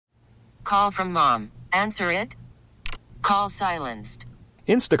Call from mom. Answer it. Call silenced.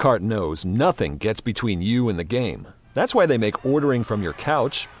 Instacart knows nothing gets between you and the game. That's why they make ordering from your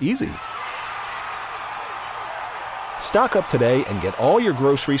couch easy. Stock up today and get all your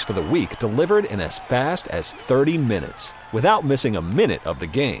groceries for the week delivered in as fast as 30 minutes without missing a minute of the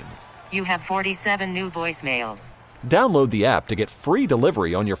game. You have 47 new voicemails. Download the app to get free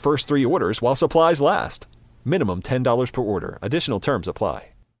delivery on your first 3 orders while supplies last. Minimum $10 per order. Additional terms apply.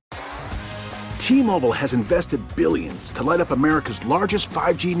 T-Mobile has invested billions to light up America's largest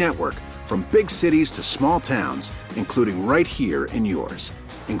 5G network, from big cities to small towns, including right here in yours.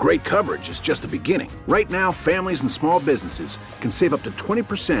 And great coverage is just the beginning. Right now, families and small businesses can save up to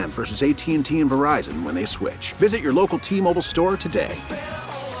 20% versus AT&T and Verizon when they switch. Visit your local T-Mobile store today.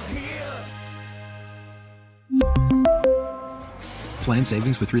 Plan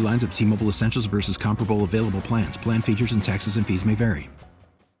savings with 3 lines of T-Mobile Essentials versus comparable available plans. Plan features and taxes and fees may vary.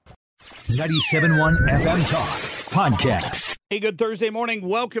 97.1 FM Talk Podcast. Hey, good Thursday morning.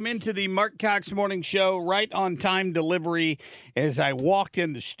 Welcome into the Marc Cox Morning Show. Right on time delivery as I walked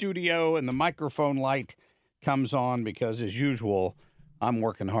in the studio and the microphone light comes on because, as usual, I'm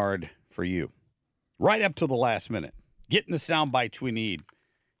working hard for you. Right up to the last minute. Getting the sound bites we need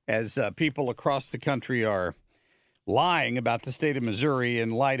as people across the country are lying about the state of Missouri in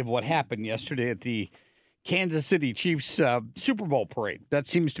light of what happened yesterday at the Kansas City Chiefs Super Bowl parade. That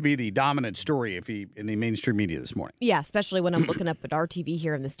seems to be the dominant story in the mainstream media this morning. Yeah, especially when I'm looking up at our TV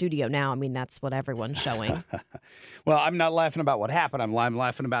here in the studio now. I mean, that's what everyone's showing. Well, I'm not laughing about what happened. I'm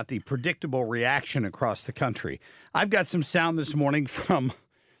laughing about the predictable reaction across the country. I've got some sound this morning from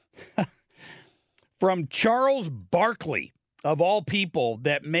Charles Barkley, of all people,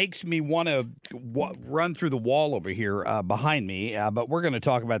 that makes me want to run through the wall over here behind me. But we're going to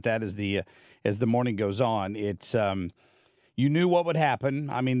talk about that as the morning goes on. It's you knew what would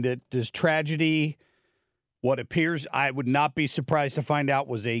happen. I mean, that this tragedy, what appears, I would not be surprised to find out,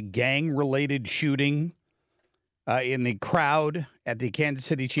 was a gang-related shooting in the crowd at the Kansas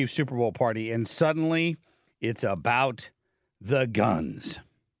City Chiefs Super Bowl party, and suddenly it's about the guns.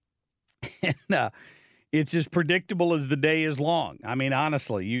 And it's as predictable as the day is long. I mean,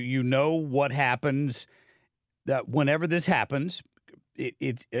 honestly, you know what happens, that whenever this happens,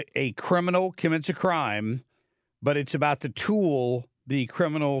 it's a criminal commits a crime, but it's about the tool the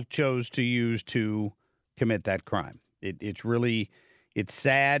criminal chose to use to commit that crime. It's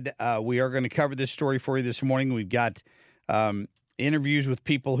sad. We are going to cover this story for you this morning. We've got interviews with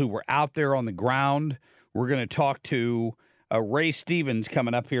people who were out there on the ground. We're going to talk to Ray Stevens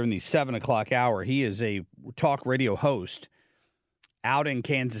coming up here in the 7 o'clock hour. He is a talk radio host out in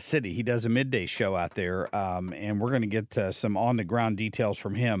Kansas City. He does a midday show out there, and we're going to get some on-the-ground details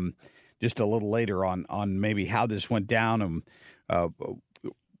from him just a little later on maybe how this went down and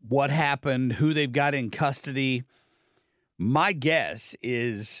what happened, who they've got in custody. My guess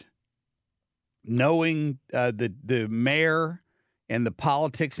is, knowing the mayor and the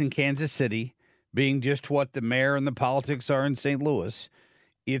politics in Kansas City, being just what the mayor and the politics are in St. Louis,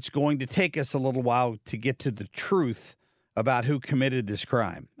 it's going to take us a little while to get to the truth about who committed this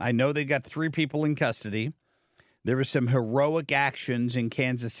crime. I know they got 3 people in custody. There were some heroic actions in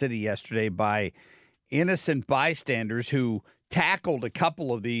Kansas City yesterday by innocent bystanders who tackled a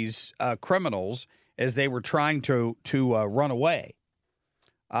couple of these criminals as they were trying to run away.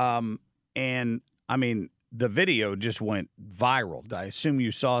 And, I mean, the video just went viral. I assume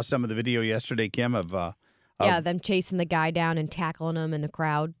you saw some of the video yesterday, Kim, of them chasing the guy down and tackling him in the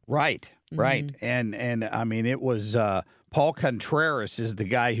crowd. Right. And I mean, it was Paul Contreras is the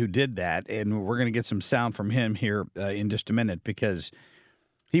guy who did that, and we're going to get some sound from him here in just a minute because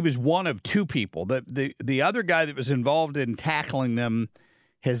he was one of 2 people. The other guy that was involved in tackling them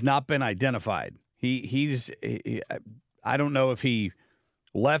has not been identified. I don't know if he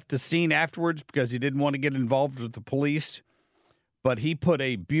left the scene afterwards because he didn't want to get involved with the police, but he put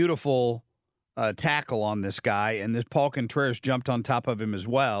a beautiful tackle on this guy, and this Paul Contreras jumped on top of him as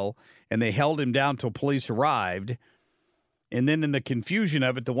well, and they held him down till police arrived. And then in the confusion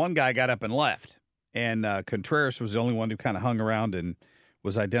of it, the one guy got up and left, and Contreras was the only one who kind of hung around and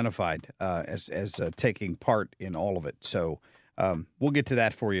was identified as taking part in all of it. So we'll get to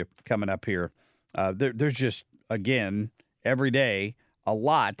that for you coming up here. There's just, again, every day, a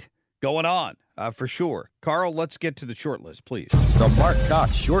lot going on, for sure. Carl, let's get to the short list, please. The Marc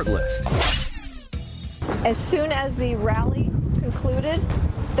Cox short list. As soon as the rally concluded,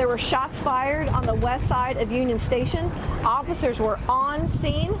 there were shots fired on the west side of Union Station. Officers were on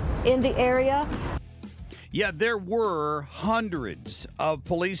scene in the area. Yeah, there were hundreds of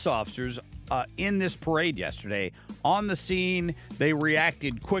police officers in this parade yesterday. On the scene, they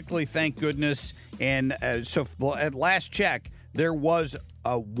reacted quickly, thank goodness. And so at last check, there was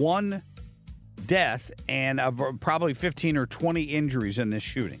one death and probably 15 or 20 injuries in this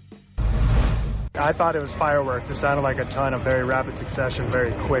shooting. I thought it was fireworks. It sounded like a ton of very rapid succession,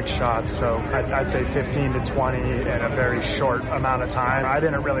 very quick shots. So I'd say 15 to 20 in a very short amount of time. I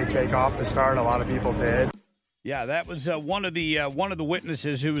didn't really take off the start. A lot of people did. Yeah, that was one of the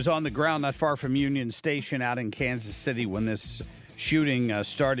witnesses who was on the ground not far from Union Station out in Kansas City when this shooting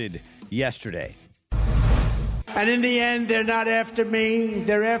started yesterday. And in the end, they're not after me.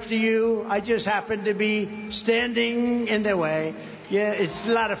 They're after you. I just happen to be standing in their way. Yeah, it's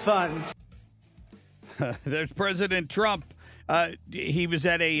a lot of fun. There's President Trump. He was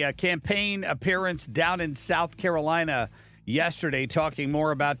at a campaign appearance down in South Carolina yesterday talking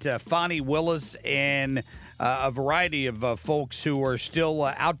more about Fani Willis and a variety of folks who are still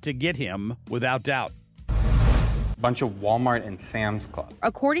out to get him, without doubt. Bunch of Walmart and Sam's Club.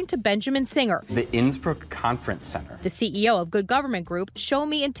 According to Benjamin Singer, the Innsbruck Conference Center, the CEO of Good Government Group, Show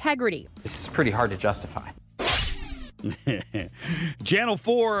Me Integrity. This is pretty hard to justify. Channel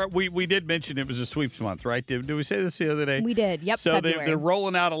 4, we did mention it was a sweeps month, right? Did we say this the other day? We did, yep. So they're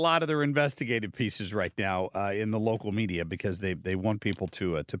rolling out a lot of their investigative pieces right now in the local media because they want people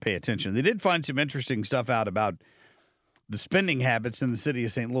to pay attention. They did find some interesting stuff out about the spending habits in the city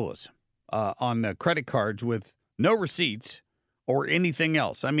of St. Louis on credit cards with no receipts or anything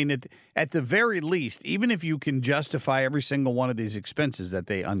else. I mean, at the very least, even if you can justify every single one of these expenses that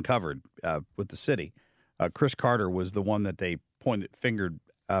they uncovered with the city, Chris Carter was the one that they fingered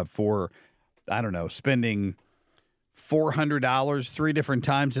for, I don't know, spending $400 3 different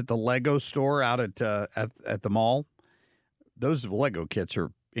times at the Lego store out at the mall. Those Lego kits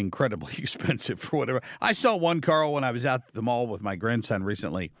are incredibly expensive for whatever. I saw one, Carl, when I was out at the mall with my grandson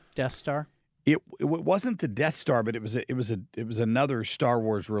recently. Death Star? It wasn't the Death Star, but it was another Star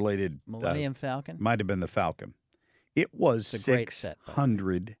Wars related. Millennium Falcon? Might have been the Falcon. It was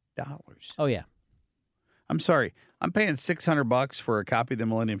 $600. Oh yeah. I'm sorry. I'm paying $600 for a copy of the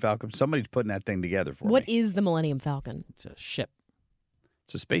Millennium Falcon. Somebody's putting that thing together for me. What is the Millennium Falcon? It's a ship.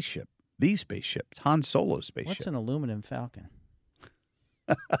 It's a spaceship. The spaceship. It's Han Solo's spaceship. What's an aluminum Falcon?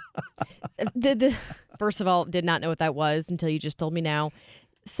 First of all, did not know what that was until you just told me now.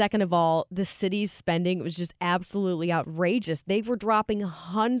 Second of all, the city's spending was just absolutely outrageous. They were dropping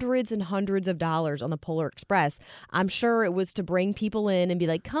hundreds and hundreds of dollars on the Polar Express. I'm sure it was to bring people in and be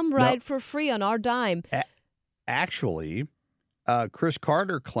like, come ride for free on our dime. Actually, Chris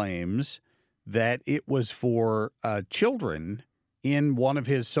Carter claims that it was for children in one of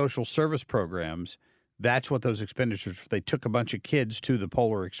his social service programs. That's what those expenditures, they took a bunch of kids to the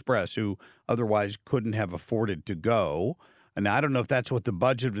Polar Express who otherwise couldn't have afforded to go. And I don't know if that's what the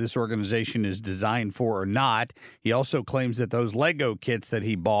budget of this organization is designed for or not. He also claims that those Lego kits that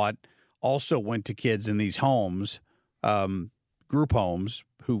he bought also went to kids in these homes, group homes,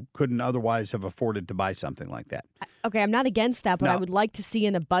 who couldn't otherwise have afforded to buy something like that. Okay, I'm not against that, but I would like to see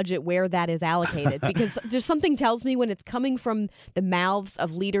in the budget where that is allocated because just something tells me when it's coming from the mouths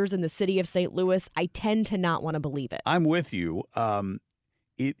of leaders in the city of St. Louis, I tend to not want to believe it. I'm with you.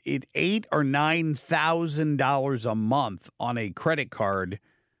 It $8,000 or $9,000 a month on a credit card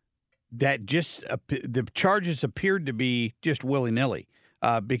that just the charges appeared to be just willy-nilly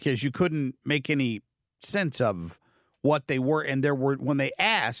because you couldn't make any sense of what they were, and there were, when they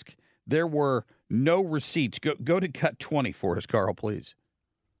asked, there were no receipts. Go to cut 20 for us, Carl, please.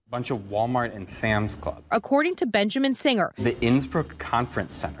 Bunch of Walmart and Sam's Club. According to Benjamin Singer, the Innsbruck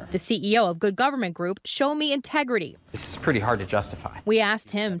Conference Center, the CEO of Good Government Group, Show Me Integrity. This is pretty hard to justify. We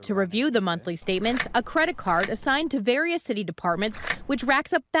asked him to review the monthly statements, a credit card assigned to various city departments, which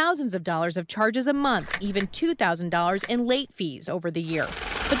racks up thousands of dollars of charges a month, even $2,000 in late fees over the year.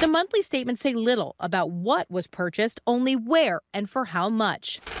 But the monthly statements say little about what was purchased, only where and for how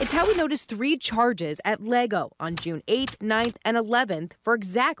much. It's how we noticed 3 charges at Lego on June 8th, 9th, and 11th for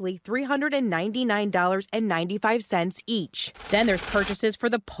exactly $399.95 each. Then there's purchases for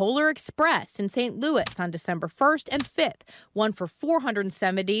the Polar Express in St. Louis on December 1st and 5th, one for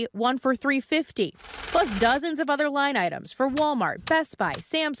 $470, one for $350, plus dozens of other line items for Walmart, Best Buy,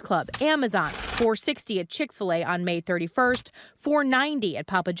 Sam's Club, Amazon, $460 at Chick-fil-A on May 31st, $490 at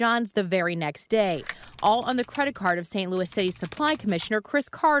Papa John's the very next day, all on the credit card of St. Louis City Supply Commissioner Chris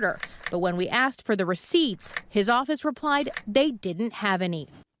Carter. But when we asked for the receipts, his office replied they didn't have any.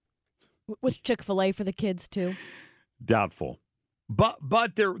 Was Chick-fil-A for the kids, too? Doubtful.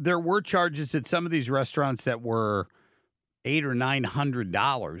 But there were charges at some of these restaurants that were $800 or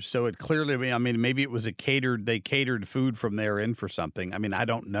 $900. So it clearly, I mean, maybe it was they catered food from there in for something. I mean, I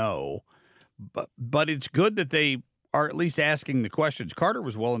don't know. but it's good that they are at least asking the questions. Carter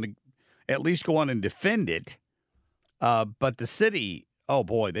was willing to at least go on and defend it. But the city, oh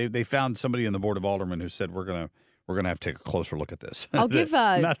boy, they found somebody in the Board of Aldermen who said we're gonna have to take a closer look at this. I'll give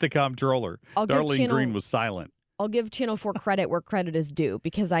not the comptroller. Darlene Green was silent. I'll give Channel 4 credit where credit is due,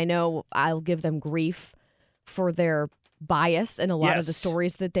 because I know I'll give them grief for their bias in a lot of the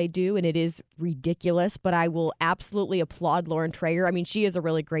stories that they do, and it is ridiculous, but I will absolutely applaud Lauren Traeger. I mean, she is a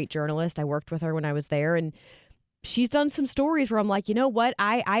really great journalist. I worked with her when I was there, and she's done some stories where I'm like, you know what?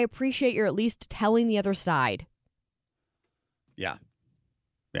 I appreciate you're at least telling the other side. Yeah.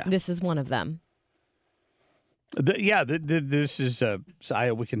 This is one of them. This is.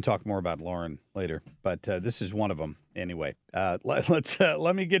 We can talk more about Lauren later, but this is one of them anyway.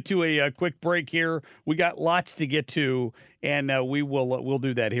 Let me get to a quick break here. We got lots to get to, and we'll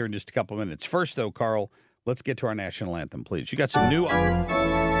do that here in just a couple of minutes. First, though, Carl, let's get to our national anthem, please. You got some new.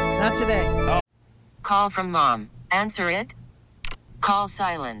 Not today. Oh. Call from mom. Answer it. Call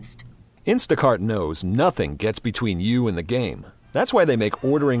silenced. Instacart knows nothing gets between you and the game. That's why they make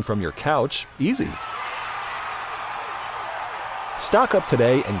ordering from your couch easy. Stock up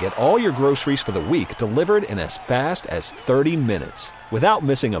today and get all your groceries for the week delivered in as fast as 30 minutes without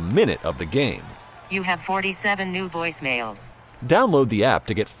missing a minute of the game. You have 47 new voicemails. Download the app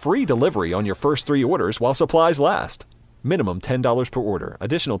to get free delivery on your first 3 orders while supplies last. Minimum $10 per order.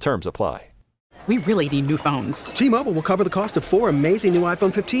 Additional terms apply. We really need new phones. T-Mobile will cover the cost of 4 amazing new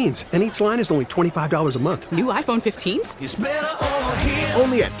iPhone 15s, and each line is only $25 a month. New iPhone 15s? It's better over here.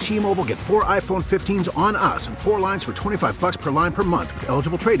 Only at T-Mobile, get 4 iPhone 15s on us and 4 lines for $25 per line per month with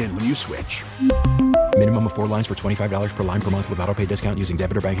eligible trade-in when you switch. Minimum of 4 lines for $25 per line per month with autopay discount using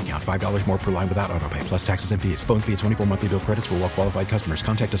debit or bank account. $5 more per line without autopay, plus taxes and fees. Phone fee at 24 monthly bill credits for well-qualified customers.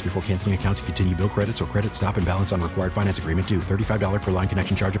 Contact us before canceling account to continue bill credits or credit stop and balance on required finance agreement due. $35 per line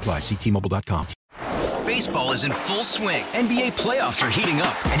connection charge applies. See T-Mobile.com. Baseball is in full swing. NBA playoffs are heating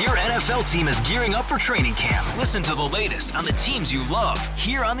up, and your NFL team is gearing up for training camp. Listen to the latest on the teams you love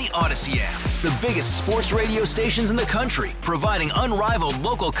here on the Odyssey app. The biggest sports radio stations in the country, providing unrivaled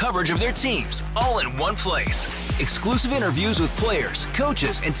local coverage of their teams, all in one place. Exclusive interviews with players,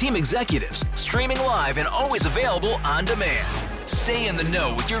 coaches, and team executives, streaming live and always available on demand. Stay in the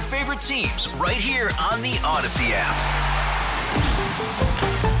know with your favorite teams right here on the Odyssey app.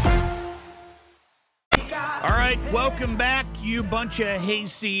 All right, welcome back, you bunch of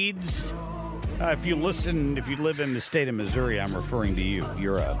hayseeds. If you live in the state of Missouri, I'm referring to you.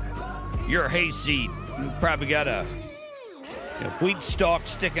 You're a hayseed. You probably got a wheat stalk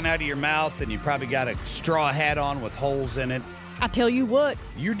sticking out of your mouth, and you probably got a straw hat on with holes in it. I tell you what.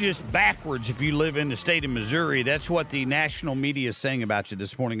 You're just backwards if you live in the state of Missouri. That's what the national media is saying about you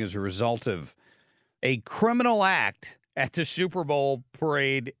this morning as a result of a criminal act at the Super Bowl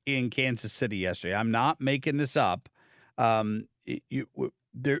parade in Kansas City yesterday. I'm not making this up. CNN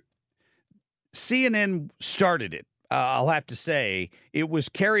started it. I'll have to say it was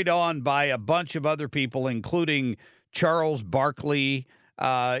carried on by a bunch of other people, including Charles Barkley,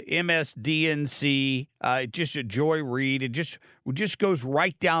 MSDNC, just a Joy Reid. It just goes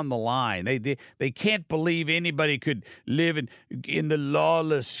right down the line. They can't believe anybody could live in the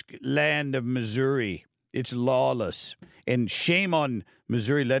lawless land of Missouri. It's lawless. And shame on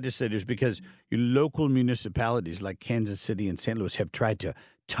Missouri legislators, because your local municipalities like Kansas City and St. Louis have tried to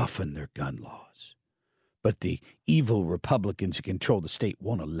toughen their gun laws. But the evil Republicans who control the state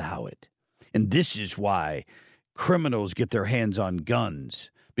won't allow it. And this is why criminals get their hands on guns,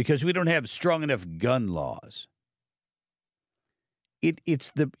 because we don't have strong enough gun laws.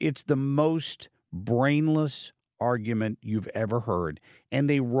 It's the most brainless argument you've ever heard, and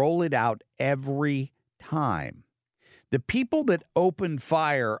they roll it out every time. The people that opened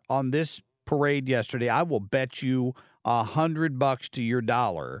fire on this parade yesterday, I will bet you $100 to your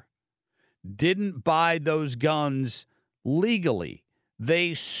dollar, didn't buy those guns legally.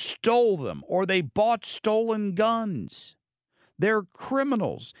 They stole them, or they bought stolen guns. They're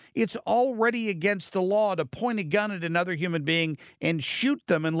criminals. It's already against the law to point a gun at another human being and shoot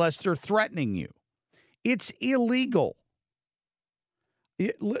them unless they're threatening you. It's illegal.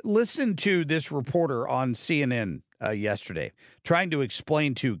 Listen to this reporter on CNN yesterday trying to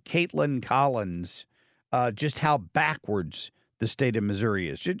explain to Caitlin Collins just how backwards the state of Missouri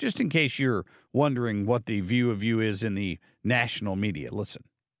is. Just in case you're wondering what the view of you is in the national media. Listen.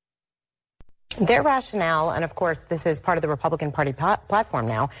 Their rationale, and of course this is part of the Republican Party platform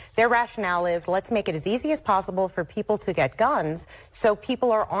now, their rationale is let's make it as easy as possible for people to get guns so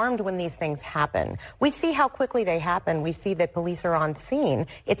people are armed when these things happen. We see how quickly they happen. We see that police are on scene.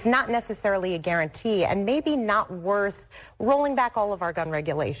 It's not necessarily a guarantee and maybe not worth rolling back all of our gun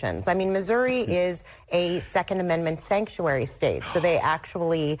regulations. I mean, Missouri is a Second Amendment sanctuary state, so they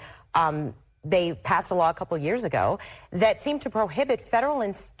actually they passed a law a couple years ago that seemed to prohibit federal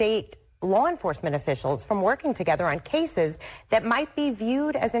and state law enforcement officials from working together on cases that might be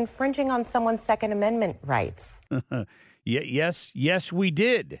viewed as infringing on someone's Second Amendment rights. Yes, we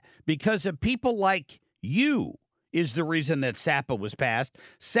did. Because of people like you is the reason that SAPA was passed.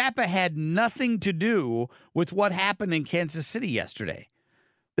 SAPA had nothing to do with what happened in Kansas City yesterday.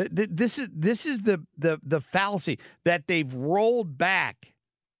 This is the fallacy that they've rolled back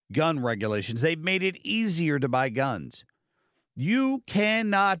gun regulations. They've made it easier to buy guns. You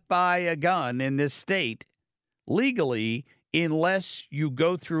cannot buy a gun in this state legally unless you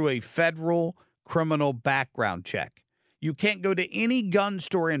go through a federal criminal background check. You can't go to any gun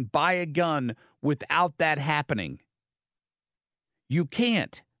store and buy a gun without that happening. You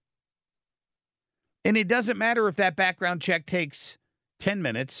can't. And it doesn't matter if that background check takes 10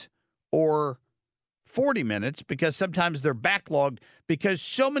 minutes or 40 minutes, because sometimes they're backlogged because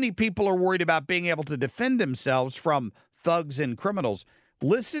so many people are worried about being able to defend themselves from thugs and criminals.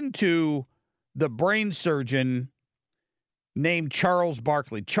 Listen to the brain surgeon named Charles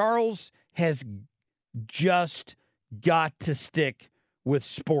Barkley. Charles has just got to stick with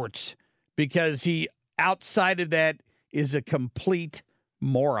sports because he, outside of that, is a complete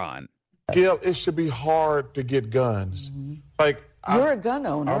moron. Gil, it should be hard to get guns. Mm-hmm. Like, you're a gun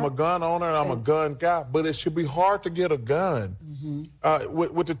owner. I'm a gun owner and I'm a gun guy, but it should be hard to get a gun. Mm-hmm.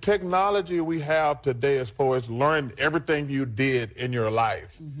 With the technology we have today as far as learning everything you did in your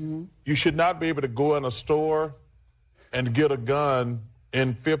life, mm-hmm. you should not be able to go in a store and get a gun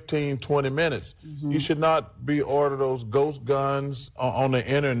in 15, 20 minutes. Mm-hmm. You should not be ordering those ghost guns on the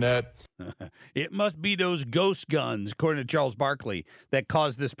internet. It must be those ghost guns, according to Charles Barkley, that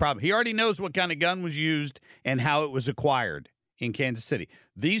caused this problem. He already knows what kind of gun was used and how it was acquired in Kansas City.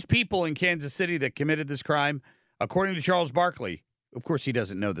 These people in Kansas City that committed this crime, according to Charles Barkley, of course he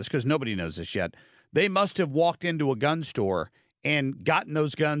doesn't know this because nobody knows this yet, they must have walked into a gun store and gotten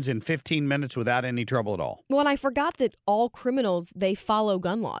those guns in 15 minutes without any trouble at all. Well, and I forgot that all criminals, they follow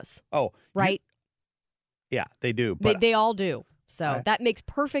gun laws. Oh. Right? Yeah, they do. But they all do. So that makes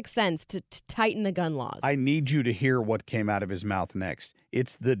perfect sense to tighten the gun laws. I need you to hear what came out of his mouth next.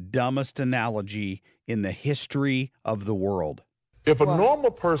 It's the dumbest analogy in the history of the world. If a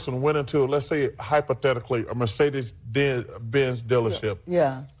normal person went into, let's say, hypothetically, a Mercedes-Benz dealership,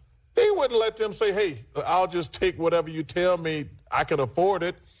 yeah, they wouldn't let them say, hey, I'll just take whatever you tell me, I can afford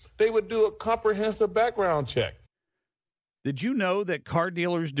it. They would do a comprehensive background check. Did you know that car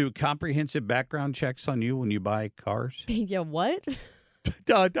dealers do comprehensive background checks on you when you buy cars? Yeah, what?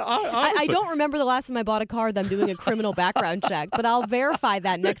 I don't remember the last time I bought a car that I'm doing a criminal background check, but I'll verify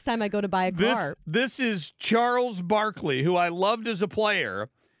that next time I go to buy a car. This is Charles Barkley, who I loved as a player,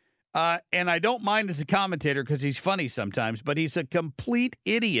 and I don't mind as a commentator because he's funny sometimes, but he's a complete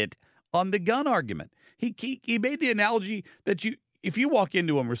idiot on the gun argument. He made the analogy that if you walk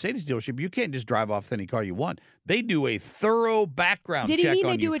into a Mercedes dealership, you can't just drive off with any car you want. They do a thorough background check on you first. Did he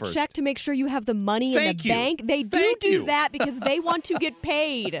mean they do a check to make sure you have the money in the bank? They do that because they want to get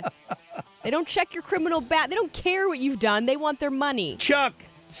paid. They don't check your criminal They don't care what you've done. They want their money. Chuck,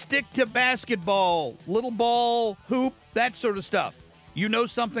 stick to basketball, little ball, hoop, that sort of stuff. You know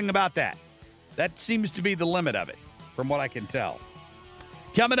something about that. That seems to be the limit of it, from what I can tell.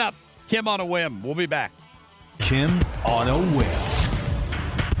 Coming up, Kim on a Whim. We'll be back. Kim on a Whim.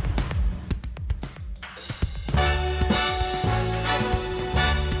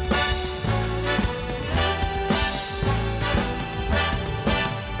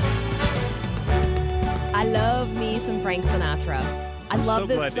 I love me some Frank Sinatra. I love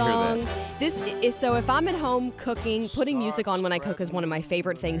this song. This is so if I'm at home cooking, putting music on when I cook is one of my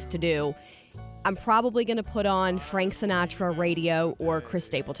favorite things to do. I'm probably going to put on Frank Sinatra radio or Chris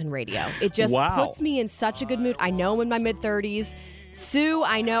Stapleton radio. It just puts me in such a good mood. I know I'm in my mid-30s. Sue,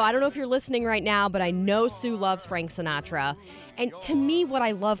 I don't know if you're listening right now, but I know Sue loves Frank Sinatra. And to me, what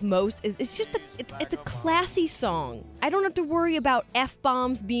I love most is it's just it's a classy song. I don't have to worry about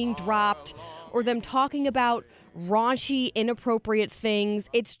F-bombs being dropped or them talking about raunchy, inappropriate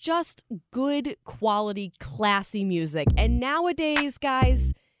things. It's just good quality, classy music. And nowadays,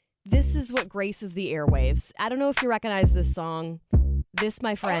 guys, this is what graces the airwaves. I don't know if you recognize this song. This,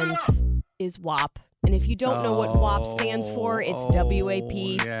 my friends, is WAP. And if you don't know what WAP stands for, it's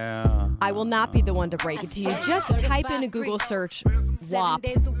WAP. Yeah. I will not be the one to break it to you. Just type in a Google search WAP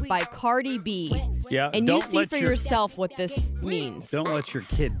by Cardi B. Yeah, and you see for yourself what this means. Don't let your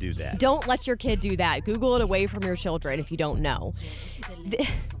kid do that. Don't let your kid do that. Google it away from your children if you don't know.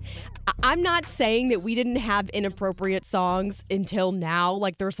 I'm not saying that we didn't have inappropriate songs until now,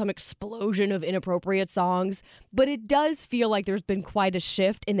 like there's some explosion of inappropriate songs, but it does feel like there's been quite a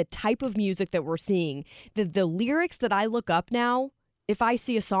shift in the type of music that we're seeing. The lyrics that I look up now, if I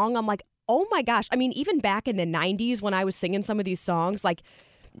see a song, I'm like, oh my gosh. I mean, even back in the 90s when I was singing some of these songs, like,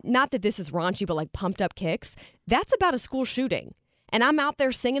 not that this is raunchy, but like Pumped Up Kicks, that's about a school shooting. And I'm out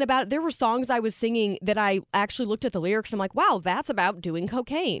there singing about it. There were songs I was singing that I actually looked at the lyrics. I'm like, wow, that's about doing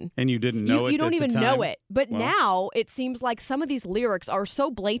cocaine. And you didn't know it. You don't at even the time? know it. But now it seems like some of these lyrics are so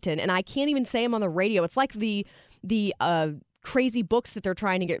blatant, and I can't even say them on the radio. It's like the crazy books that they're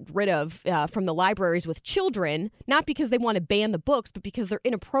trying to get rid of from the libraries with children, not because they want to ban the books, but because they're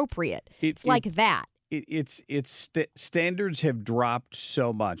inappropriate. It's like that. Standards have dropped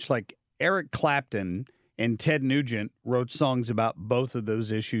so much. Like Eric Clapton and Ted Nugent wrote songs about both of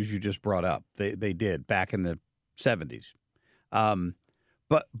those issues you just brought up. They did back in the 70s.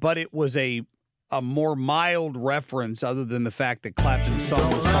 But it was a more mild reference other than the fact that Clapton's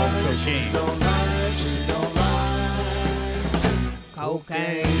song was called Cocaine.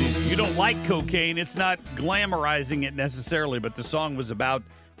 Cocaine. You don't like cocaine. It's not glamorizing it necessarily, but the song was about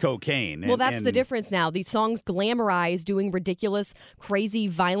cocaine. Well, that's the difference now. These songs glamorize doing ridiculous, crazy,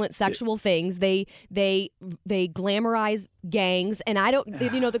 violent sexual things. They glamorize gangs. And I don't,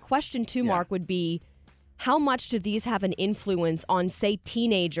 the question too, Mark, would be how much do these have an influence on, say,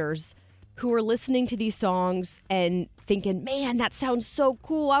 teenagers who are listening to these songs and thinking, man, that sounds so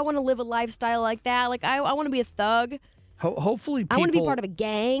cool. I want to live a lifestyle like that. Like, I want to be a thug. Hopefully people, I want to be part of a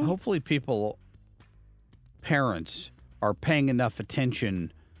gang. Hopefully parents are paying enough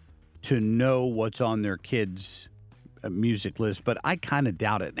attention to know what's on their kids' music list, but I kind of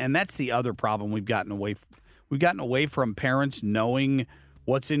doubt it. And that's the other problem we've gotten away from parents knowing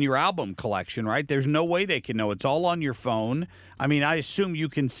what's in your album collection, right? There's no way they can know. It's all on your phone. I mean, I assume you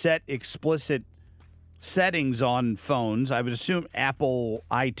can set explicit settings on phones. I would assume Apple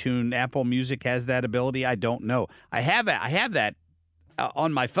Music has that ability. I don't know. I have that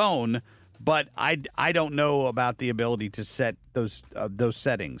on my phone, but I don't know about the ability to set those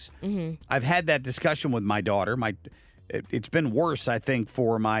settings. Mm-hmm. I've had that discussion with my daughter. It's been worse, I think,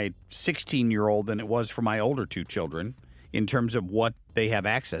 for my 16-year-old than it was for my older two children in terms of what they have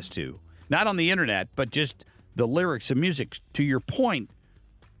access to. Not on the internet, but just the lyrics of music. To your point,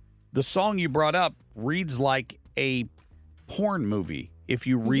 the song you brought up reads like a porn movie if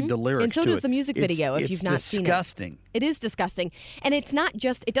you read the lyrics to it. And so does the music video if you've not seen it. It's disgusting. It is disgusting. And it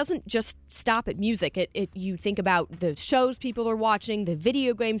doesn't just stop at music. You think about the shows people are watching, the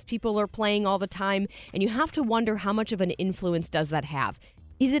video games people are playing all the time, and you have to wonder how much of an influence does that have.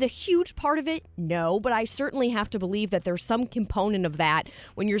 Is it a huge part of it? No, but I certainly have to believe that there's some component of that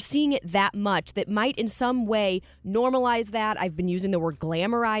when you're seeing it that much that might in some way normalize that. I've been using the word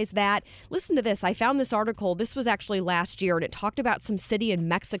glamorize that. Listen to this. I found this article. This was actually last year, and it talked about some city in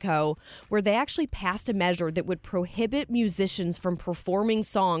Mexico where they actually passed a measure that would prohibit musicians from performing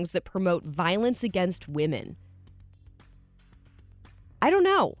songs that promote violence against women. I don't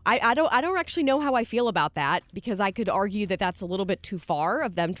know. I don't actually know how I feel about that, because I could argue that that's a little bit too far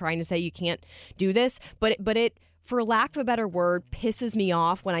of them trying to say you can't do this. But it, for lack of a better word, pisses me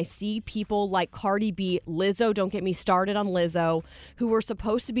off when I see people like Cardi B, Lizzo, don't get me started on Lizzo, who are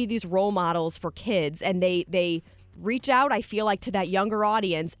supposed to be these role models for kids, and they reach out, I feel like, to that younger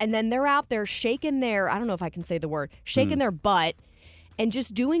audience, and then they're out there shaking their, I don't know if I can say the word, shaking their butt, and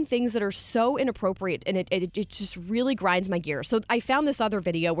just doing things that are so inappropriate, and it just really grinds my gears. So I found this other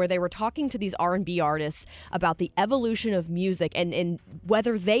video where they were talking to these R&B artists about the evolution of music and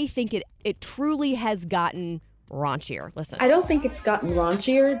whether they think it truly has gotten raunchier. Listen. I don't think it's gotten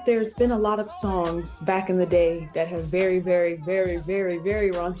raunchier. There's been a lot of songs back in the day that have very, very, very, very,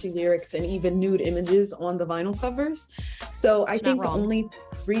 very raunchy lyrics and even nude images on the vinyl covers. So I think the only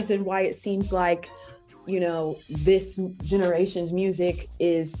reason why it seems like this generation's music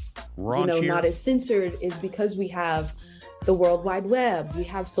is, not as censored is because we have the World Wide Web, we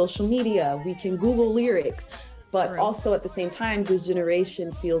have social media, we can Google lyrics, but also at the same time, this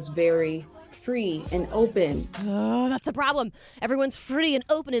generation feels very free and open. Oh, that's the problem. Everyone's free and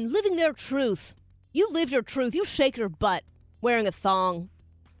open and living their truth. You live your truth. You shake your butt wearing a thong.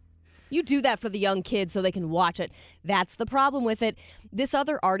 You do that for the young kids so they can watch it. That's the problem with it. This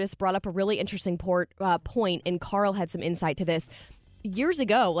other artist brought up a really interesting point, and Carl had some insight to this. Years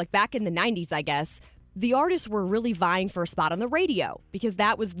ago, like back in the 90s, I guess, the artists were really vying for a spot on the radio because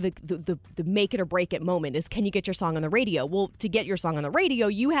that was the make it or break it moment is, can you get your song on the radio? Well, to get your song on the radio,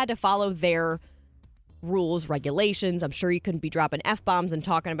 you had to follow their rules, regulations. I'm sure you couldn't be dropping F-bombs and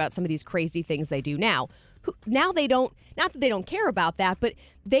talking about some of these crazy things they do now. Now they don't, not that they don't care about that, but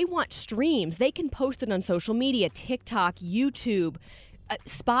they want streams. They can post it on social media, TikTok, YouTube,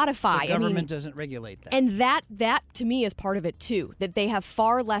 Spotify. The government doesn't regulate that. And that to me is part of it too, that they have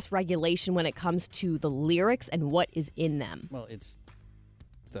far less regulation when it comes to the lyrics and what is in them. Well, it's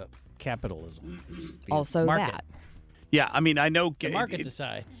the capitalism. It's the also market. that. Yeah, I mean, I know The market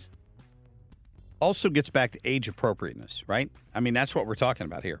decides. Also gets back to age appropriateness, right? I mean, that's what we're talking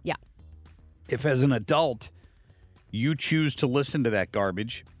about here. Yeah. If as an adult you choose to listen to that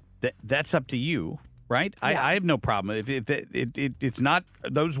garbage, that's up to you, right? Yeah. I have no problem. If it's not,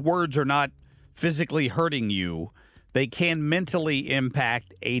 those words are not physically hurting you, they can mentally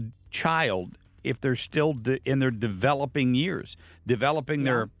impact a child if they're still in their developing years, developing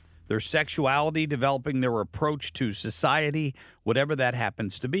their sexuality, developing their approach to society, whatever that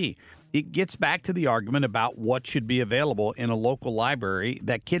happens to be. It gets back to the argument about what should be available in a local library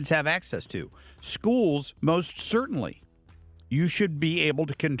that kids have access to. Schools, most certainly. You should be able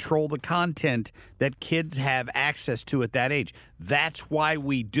to control the content that kids have access to at that age. That's why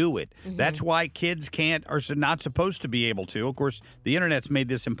we do it. Mm-hmm. That's why kids can't or are not supposed to be able to. Of course, the internet's made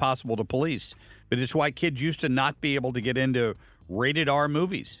this impossible to police. But it's why kids used to not be able to get into rated R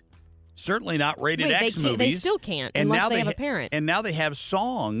movies. Certainly not rated X movies. They still can't unless they have a parent. And now they have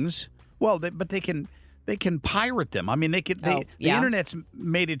songs. Well, but they can pirate them. I mean, the internet's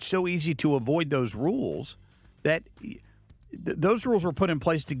made it so easy to avoid those rules that those rules were put in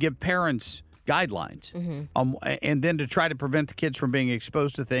place to give parents guidelines, and then to try to prevent the kids from being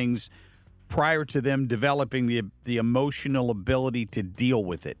exposed to things prior to them developing the emotional ability to deal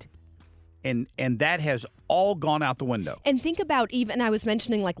with it. And that has all gone out the window. And think about even, I was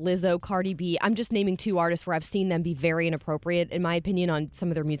mentioning like Lizzo, Cardi B. I'm just naming two artists where I've seen them be very inappropriate, in my opinion, on some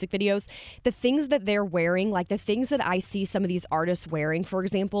of their music videos. The things that they're wearing, like the things that I see some of these artists wearing, for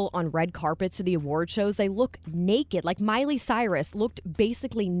example, on red carpets to the award shows, they look naked. Like Miley Cyrus looked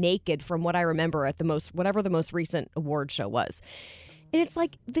basically naked from what I remember at whatever the most recent award show was. And it's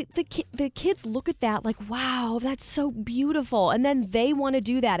like the kids look at that like, wow, that's so beautiful. And then they want to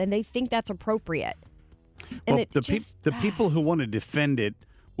do that, and they think that's appropriate. And well, the people who want to defend it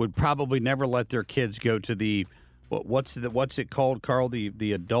would probably never let their kids go to the what's it called, Carl?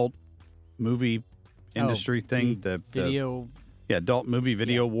 The adult movie industry thing, the video. Adult movie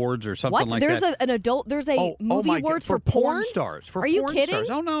video awards or something like that. There's a movie awards for porn stars. Are you kidding? Stars.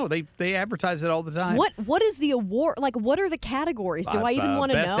 Oh no, they advertise it all the time. What is the award? Like, what are the categories? Do I even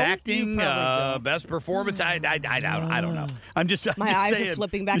want to know? Best acting, best performance. I don't know. I'm just eyes saying. Are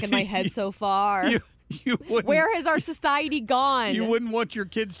flipping back in my head so far. Where has our society gone? You wouldn't want your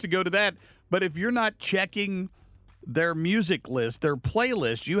kids to go to that. But if you're not checking their music list, their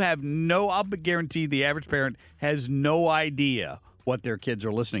playlist, you have I'll guarantee the average parent has no idea what their kids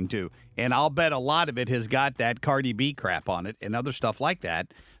are listening to. And I'll bet a lot of it has got that Cardi B crap on it and other stuff like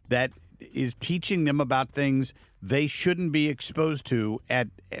that is teaching them about things they shouldn't be exposed to at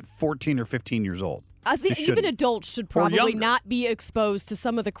 14 or 15 years old. I think even adults should probably not be exposed to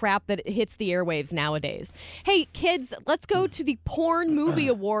some of the crap that hits the airwaves nowadays. Hey, kids, let's go to the Porn Movie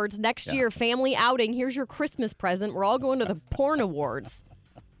Awards next year. Family outing. Here's your Christmas present. We're all going to the Porn Awards.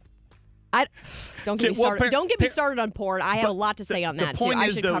 Don't get me started. Don't get me started on porn. I have a lot to say on that, too. I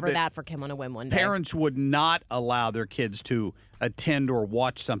should cover that for Kim on a Whim one day. Parents would not allow their kids to attend or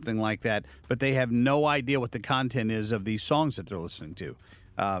watch something like that, but they have no idea what the content is of these songs that they're listening to.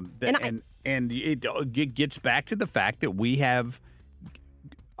 And it gets back to the fact that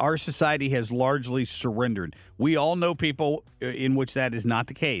our society has largely surrendered. We all know people in which that is not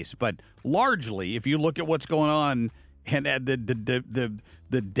the case, but largely, if you look at what's going on and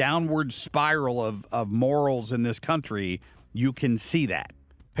the downward spiral of morals in this country, you can see that.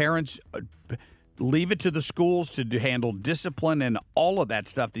 Parents leave it to the schools to handle discipline and all of that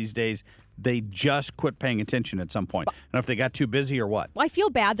stuff these days. They just quit paying attention at some point. I don't know if they got too busy or what. Well, I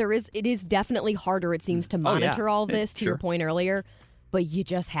feel bad. It is definitely harder, it seems, to monitor all this, to your point earlier. But you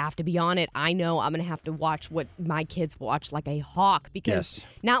just have to be on it. I know I'm going to have to watch what my kids watch like a hawk because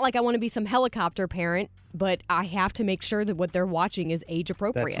not like I want to be some helicopter parent, but I have to make sure that what they're watching is age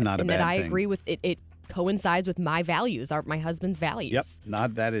appropriate. That's not a bad thing. And that I agree with it. It coincides with my values, my husband's values.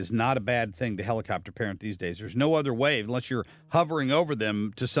 Yep. That is not a bad thing to helicopter parent these days. There's no other way, unless you're hovering over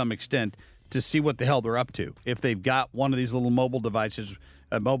them to some extent, to see what the hell they're up to. If they've got one of these little mobile devices,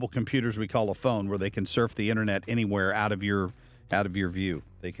 mobile computers we call a phone, where they can surf the internet anywhere out of your view.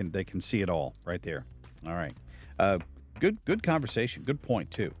 They can see it all right there. All right. Good conversation. Good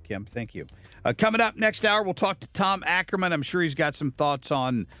point, too, Kim. Thank you. Coming up next hour, we'll talk to Tom Ackermann. I'm sure he's got some thoughts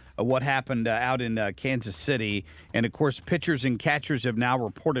on what happened out in Kansas City. And, of course, pitchers and catchers have now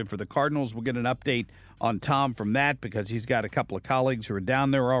reported for the Cardinals. We'll get an update on Tom from that because he's got a couple of colleagues who are down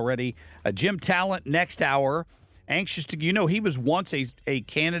there already. Jim Talent next hour. Anxious to, he was once a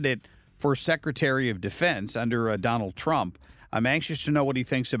candidate for Secretary of Defense under Donald Trump. I'm anxious to know what he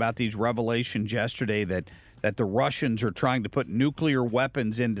thinks about these revelations yesterday that the Russians are trying to put nuclear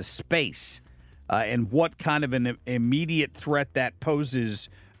weapons into space and what kind of an immediate threat that poses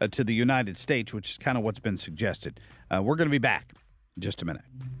to the United States, which is kind of what's been suggested. We're going to be back in just a minute.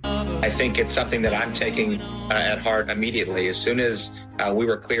 I think it's something that I'm taking at heart immediately. As soon as we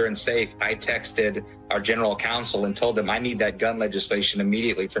were clear and safe, I texted our general counsel and told them I need that gun legislation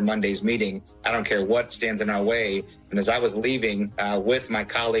immediately for Monday's meeting. I don't care what stands in our way. And as I was leaving with my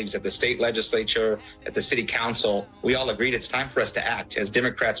colleagues at the state legislature, at the city council, we all agreed it's time for us to act. As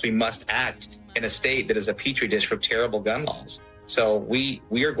Democrats, we must act in a state that is a petri dish for terrible gun laws. So we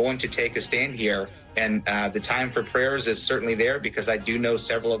are going to take a stand here. And the time for prayers is certainly there because I do know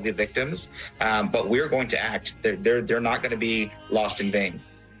several of the victims. But we're going to act. They're not going to be lost in vain.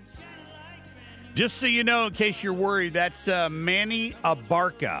 Just so you know, in case you're worried, that's Manny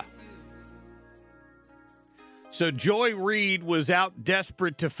Abarca. So Joy Reid was out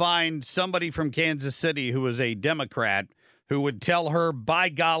desperate to find somebody from Kansas City who was a Democrat who would tell her, by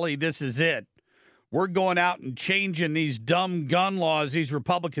golly, this is it. We're going out and changing these dumb gun laws these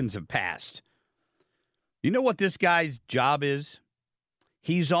Republicans have passed. You know what this guy's job is?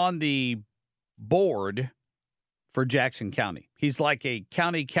 He's on the board for Jackson County. He's like a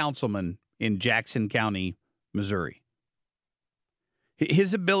county councilman in Jackson County, Missouri.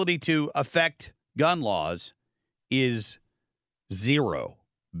 His ability to affect gun laws is zero.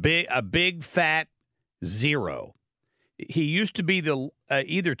 A big fat zero. He used to be the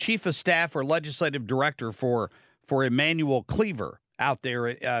either chief of staff or legislative director for Emmanuel Cleaver out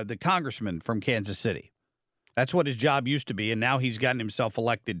there, the congressman from Kansas City. That's what his job used to be, and now he's gotten himself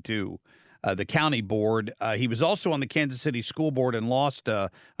elected to the county board. He was also on the Kansas City School Board and lost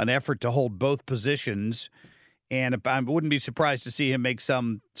an effort to hold both positions. And I wouldn't be surprised to see him make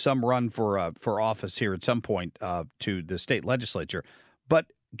some run for office here at some point to the state legislature. But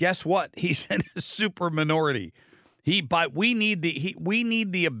guess what? He's in a super minority. We need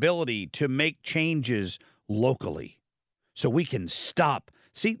the ability to make changes locally so we can stop.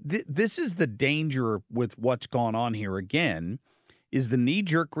 See, this is the danger with what's gone on here again, is the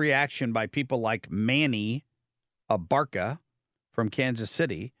knee-jerk reaction by people like Manny Abarca from Kansas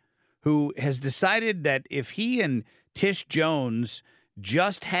City, who has decided that if he and Tish Jones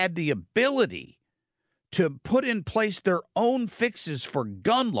just had the ability to put in place their own fixes for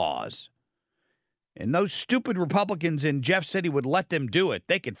gun laws, and those stupid Republicans in Jeff City would let them do it,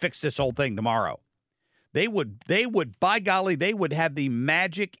 they could fix this whole thing tomorrow. They would, by golly, they would have the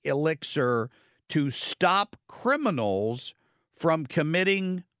magic elixir to stop criminals from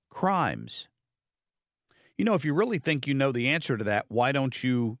committing crimes. If you really think you know the answer to that, why don't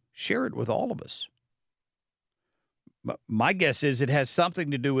you share it with all of us? My guess is it has something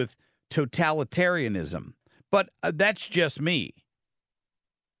to do with totalitarianism, but that's just me.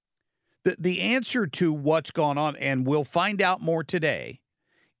 The answer to what's gone on, and we'll find out more today,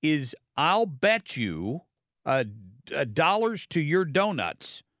 is I'll bet you dollars to your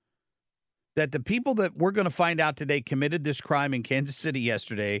donuts that the people that we're going to find out today committed this crime in Kansas City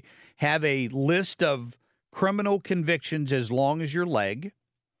yesterday have a list of criminal convictions as long as your leg,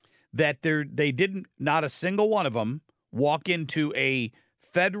 that they didn't, not a single one of them, walk into a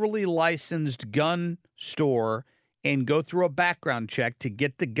federally licensed gun store and go through a background check to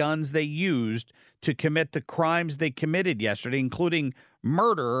get the guns they used to commit the crimes they committed yesterday, including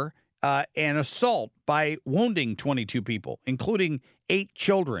murder and assault by wounding 22 people, including 8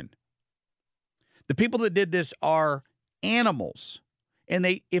 children. The people that did this are animals,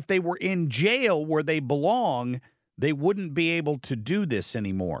 and if they were in jail where they belong, they wouldn't be able to do this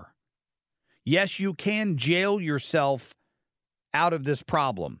anymore. Yes, you can jail yourself out of this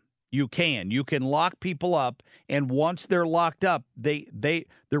problem. You can lock people up, and once they're locked up, the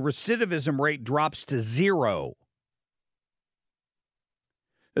recidivism rate drops to 0.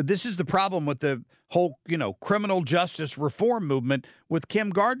 This is the problem with the whole, criminal justice reform movement with Kim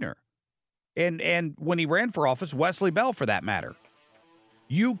Gardner. And when he ran for office, Wesley Bell, for that matter.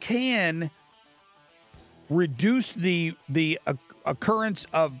 You can reduce the occurrence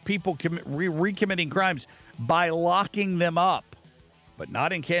of people recommitting crimes by locking them up, but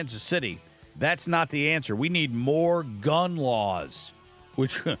not in Kansas City. That's not the answer. We need more gun laws.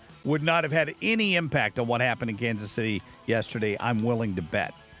 which would not have had any impact on what happened in Kansas City yesterday, I'm willing to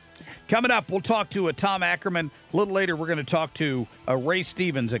bet. Coming up, we'll talk to Tom Ackermann. A little later, we're going to talk to Ray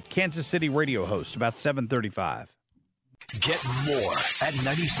Stevens, a Kansas City radio host, about 7:35. Get more at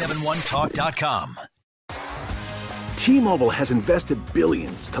 971talk.com. T-Mobile has invested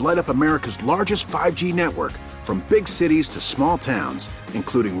billions to light up America's largest 5G network, from big cities to small towns,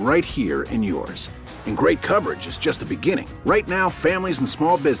 including right here in yours. And great coverage is just the beginning. Right now, families and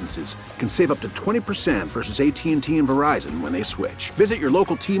small businesses can save up to 20% versus AT&T and Verizon when they switch. Visit your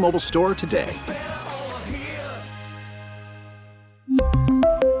local T-Mobile store today.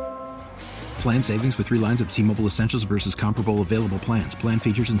 Plan savings with 3 lines of T-Mobile Essentials versus comparable available plans. Plan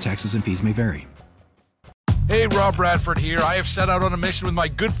features and taxes and fees may vary. Hey, Rob Bradford here. I have set out on a mission with my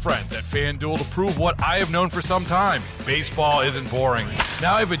good friends at FanDuel to prove what I have known for some time. Baseball isn't boring.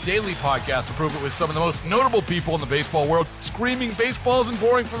 Now I have a daily podcast to prove it with some of the most notable people in the baseball world, screaming baseball isn't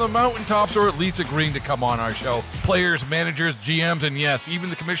boring from the mountaintops, or at least agreeing to come on our show. Players, managers, GMs, and yes, even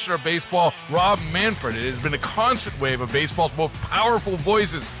the commissioner of baseball, Rob Manfred. It has been a constant wave of baseball's most powerful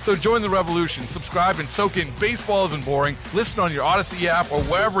voices. So join the revolution. Subscribe and soak in Baseball Isn't Boring. Listen on your Odyssey app or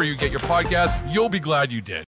wherever you get your podcasts. You'll be glad you did.